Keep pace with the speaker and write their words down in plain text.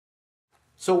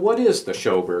So what is the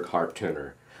Schoberg Harp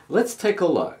tuner? Let's take a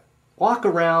look. Walk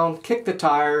around, kick the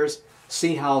tires,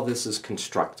 see how this is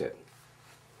constructed.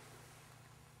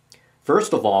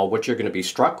 First of all, what you're going to be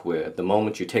struck with the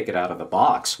moment you take it out of the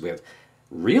box with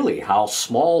really how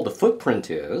small the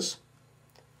footprint is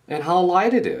and how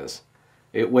light it is.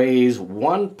 It weighs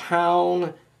 1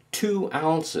 pound, 2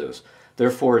 ounces.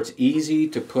 Therefore, it's easy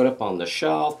to put up on the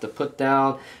shelf, to put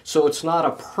down. So it's not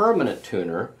a permanent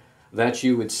tuner that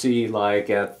you would see like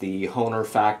at the Hohner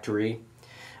factory,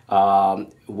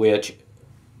 which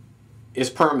is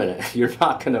permanent. You're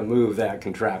not going to move that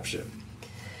contraption.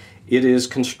 It is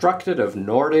constructed of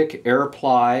Nordic air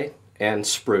ply and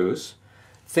spruce.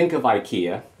 Think of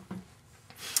IKEA.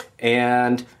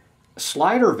 And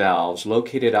slider valves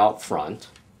located out front.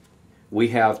 We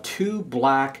have 2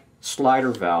 black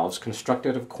slider valves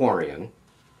constructed of corian.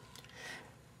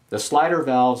 The slider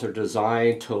valves are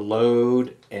designed to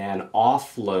load and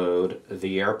offload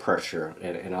the air pressure,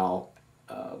 and I'll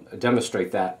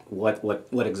demonstrate that what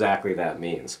exactly that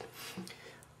means.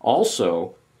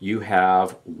 Also, you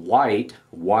have white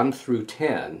 1 through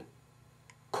 10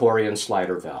 corian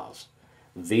slider valves.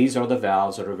 These are the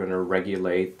valves that are going to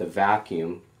regulate the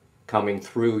vacuum coming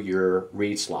through your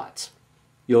reed slots.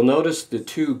 You'll notice the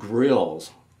 2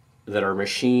 grills that are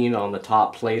machined on the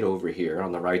top plate over here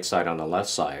on the right side, on the left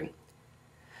side.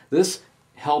 This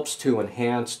helps to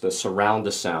enhance the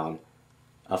surround sound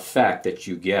effect that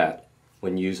you get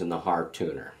when using the Harp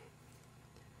tuner.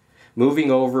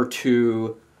 Moving over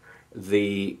to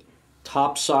the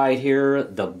top side here,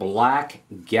 the black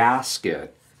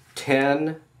gasket,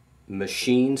 10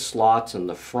 machine slots in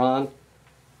the front,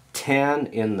 10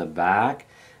 in the back.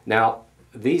 Now,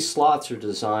 these slots are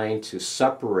designed to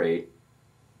separate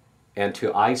and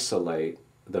to isolate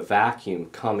the vacuum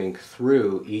coming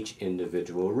through each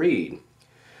individual reed.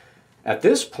 At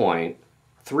this point,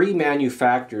 3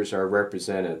 manufacturers are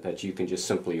represented that you can just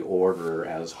simply order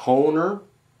as Hohner,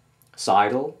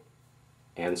 Seidel,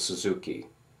 and Suzuki.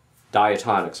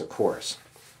 Diatonics, of course.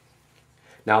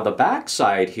 Now the back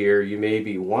side here, you may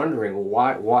be wondering,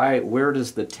 where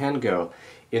does the 10 go?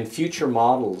 In future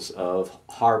models of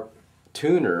Harp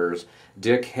tuners,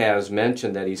 Dick has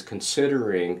mentioned that he's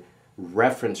considering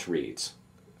reference reeds,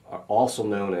 also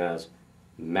known as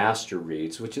master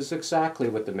reeds, which is exactly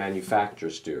what the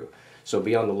manufacturers do. So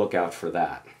be on the lookout for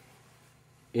that.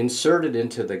 Inserted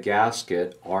into the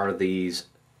gasket are these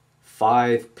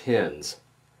 5 pins.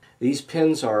 These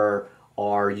pins are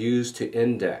used to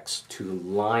index, to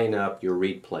line up your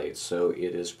reed plates, so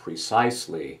it is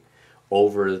precisely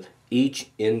over each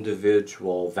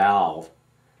individual valve.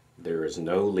 There is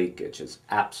no leakage. It's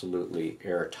absolutely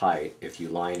airtight if you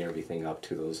line everything up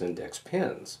to those index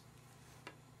pins.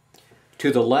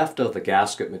 To the left of the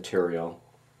gasket material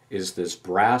is this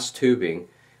brass tubing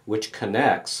which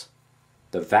connects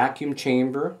the vacuum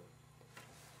chamber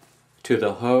to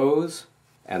the hose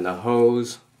and the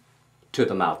hose to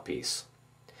the mouthpiece.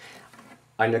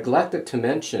 I neglected to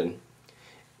mention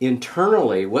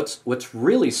internally what's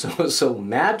really so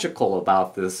magical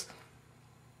about this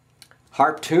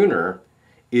Harp tuner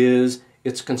is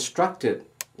it's constructed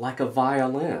like a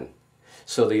violin.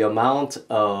 So the amount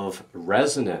of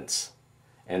resonance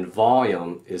and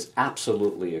volume is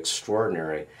absolutely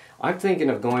extraordinary. I'm thinking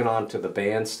of going on to the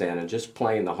bandstand and just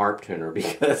playing the Harp tuner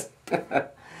because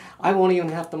I won't even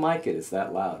have to mic it, it's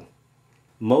that loud.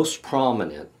 Most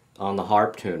prominent on the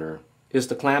Harp tuner is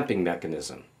the clamping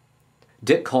mechanism.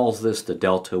 Dick calls this the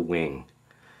delta wing.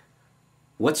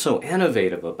 What's so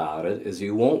innovative about it is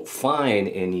you won't find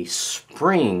any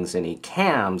springs, any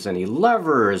cams, any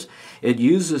levers. It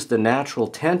uses the natural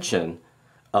tension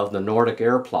of the Nordic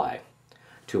air ply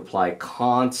to apply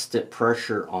constant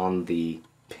pressure on the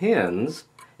pins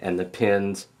and the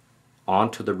pins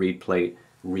onto the reed plate,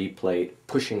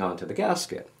 pushing onto the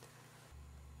gasket.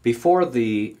 Before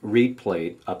the reed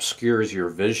plate obscures your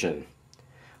vision,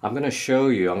 I'm going to show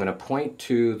you, I'm going to point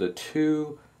to the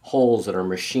 2 holes that are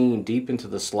machined deep into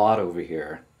the slot over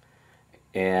here,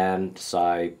 and so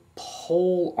I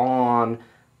pull on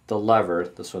the lever,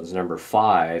 this one's number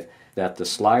 5, that the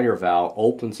slider valve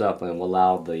opens up and will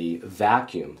allow the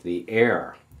vacuum, the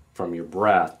air from your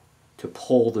breath, to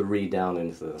pull the reed down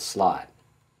into the slot.